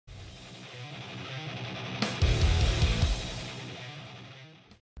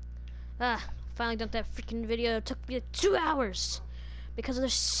Finally done that freaking video. It took me 2 hours because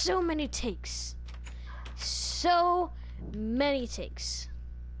there's so many takes. So many takes.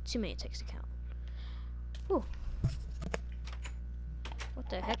 Too many takes to count. Whew. What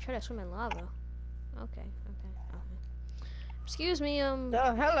the heck? Try to swim in lava. Okay. Excuse me, Oh,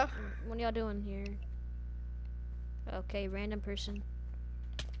 hello. what are y'all doing here? Okay, random person.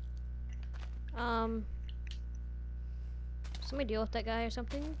 Somebody deal with that guy or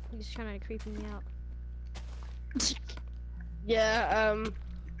something? He's trying to creep me out. Yeah,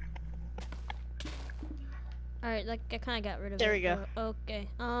 Alright, like, I kinda got rid of it. There we go. Okay,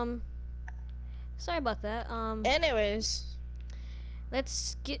 sorry about that, anyways.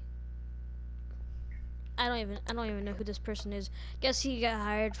 let's get... I don't even know who this person is. Guess he got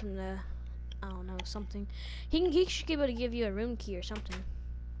hired from the... I don't know, something. He should be able to give you a room key or something.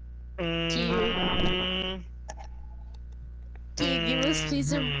 Can you give us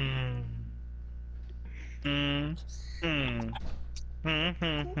please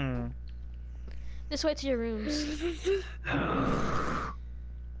This way to your rooms.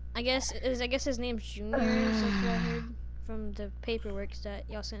 I guess his name's Junior, is that's what I heard from the paperwork that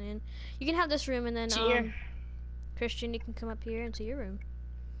y'all sent in. You can have this room, and then Christian, you can come up here into your room.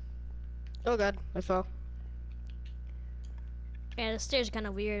 Oh god, I fell. Yeah, the stairs are kind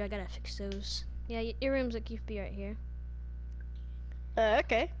of weird. I gotta fix those. Yeah, your room's like you be right here.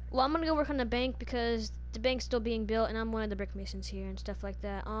 Okay. Well, I'm gonna go work on the bank because the bank's still being built, and I'm one of the brick masons here and stuff like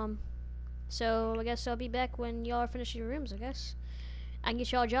that. So I guess I'll be back when y'all are finished your rooms. I guess I can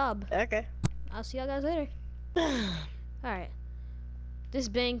get y'all a job. Okay. I'll see y'all guys later. All right. This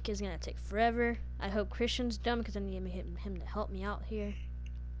bank is gonna take forever. I hope Christian's done because I need him to help me out here.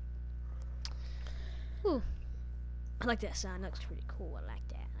 Ooh, I like that sign. That looks pretty cool. I like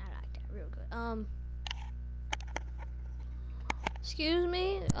that. Real good. Excuse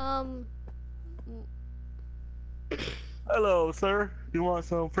me. Hello, sir. You want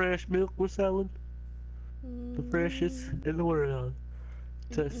some fresh milk we're selling? The freshest in the world.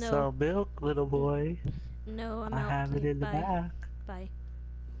 Just no. some milk, little boy. No, I'm I out. have it in the Bye. back. Bye.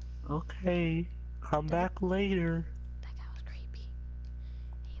 Okay. Come back later. That guy was creepy.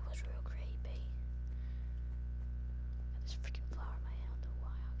 He was real creepy. Got this freaking flower in my hand. I don't know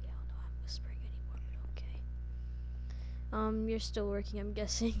why. I don't know I'm whispering anymore, but okay. You're still working, I'm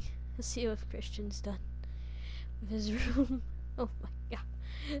guessing. Let's see if Christian's done with his room. Oh my god.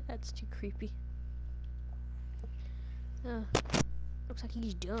 That's too creepy. Looks like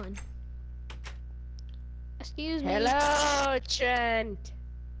he's done. Excuse me. Hello, Trent.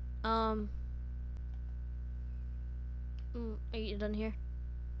 Are you done here?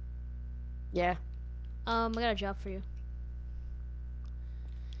 Yeah. I got a job for you.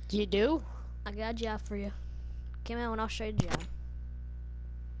 You do? I got a job for you. Come on, and I'll show you the job.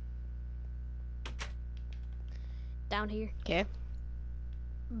 Down here. Okay.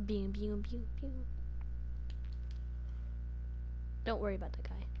 Boom, boom, boom, boom. Don't worry about that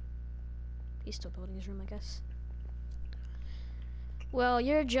guy. He's still building his room, I guess. Well,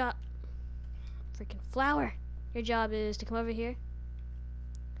 your job... Freaking flower! Your job is to come over here.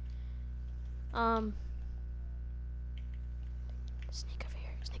 Sneak over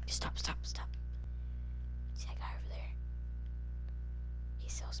here. Sneak. Stop. See that guy over there? He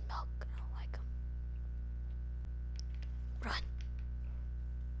sells milk. I don't like him. Run.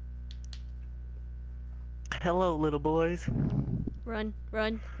 Hello, little boys. Run.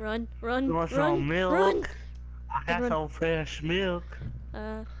 You want some milk? Run. I got some fresh milk.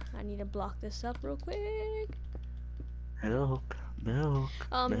 I need to block this up real quick. Milk.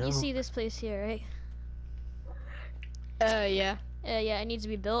 You see this place here, right? Yeah. Yeah, it needs to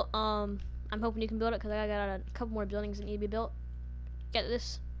be built. I'm hoping you can build it because I got a couple more buildings that need to be built. Get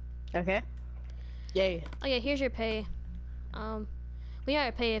this. Okay. Yay. Oh yeah, here's your pay. We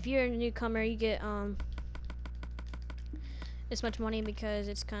gotta pay. If you're a newcomer, you get this much money because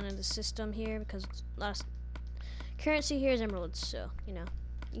it's kind of the system here. Because last currency here is emeralds, so you know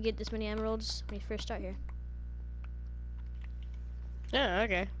you get this many emeralds when you first start here. Yeah.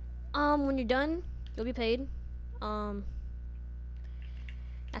 Okay. When you're done, you'll be paid.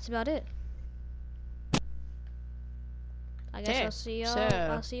 That's about it. I guess Okay, I'll see y'all. so-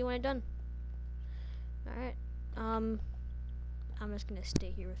 I'll see you when I'm done. All right. I'm just gonna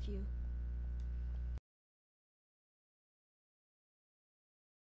stay here with you.